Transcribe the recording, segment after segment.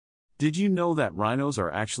Did you know that rhinos are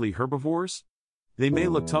actually herbivores? They may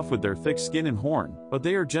look tough with their thick skin and horn, but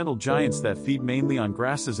they are gentle giants that feed mainly on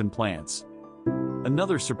grasses and plants.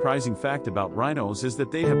 Another surprising fact about rhinos is that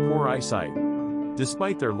they have poor eyesight.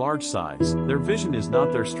 Despite their large size, their vision is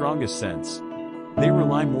not their strongest sense. They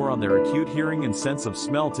rely more on their acute hearing and sense of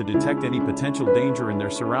smell to detect any potential danger in their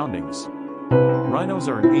surroundings. Rhinos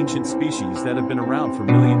are an ancient species that have been around for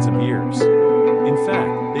millions of years. In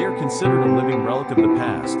fact, they are considered a living relic of the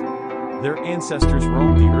past. Their ancestors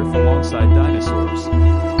roamed the earth alongside dinosaurs.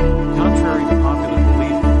 Contrary to popular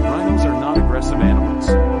belief, rhinos are not aggressive animals.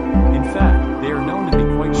 In fact, they are known to be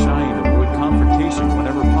quite shy and avoid confrontation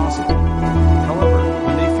whenever possible. However,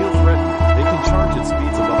 when they feel threatened, they can charge at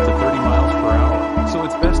speeds of up to 30 miles per hour, so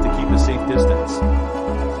it's best to keep a safe distance.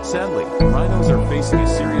 Sadly, rhinos are facing a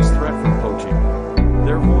serious threat from poaching.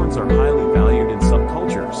 Their horns are highly valued in some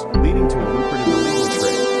cultures, leading to a lucrative illegal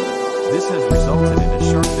trade. This has resulted in a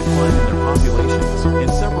sharp decline in their populations,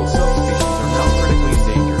 and several subspecies are now critically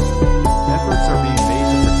endangered. Efforts are being made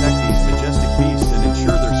to protect these majestic beasts and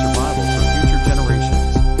ensure their survival for future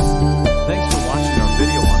generations. Thanks for watching our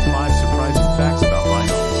video on 5 surprising facts about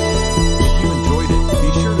rhinos. If you enjoyed it,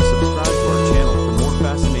 be sure to subscribe to our channel for more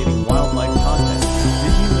fascinating wildlife content.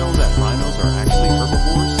 Did you know that rhinos are actually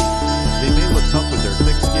herbivores? They may look tough with their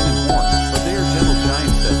thick skin and horn, but they are gentle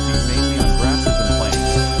giants that feed mainly on grasses and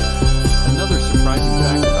plants. Another surprising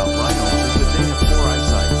fact about rhinos is that they have poor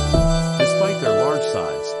eyesight. Despite their large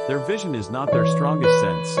size, their vision is not their strongest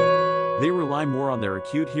sense. They rely more on their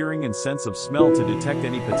acute hearing and sense of smell to detect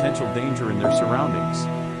any potential danger in their surroundings.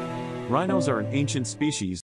 Rhinos are an ancient species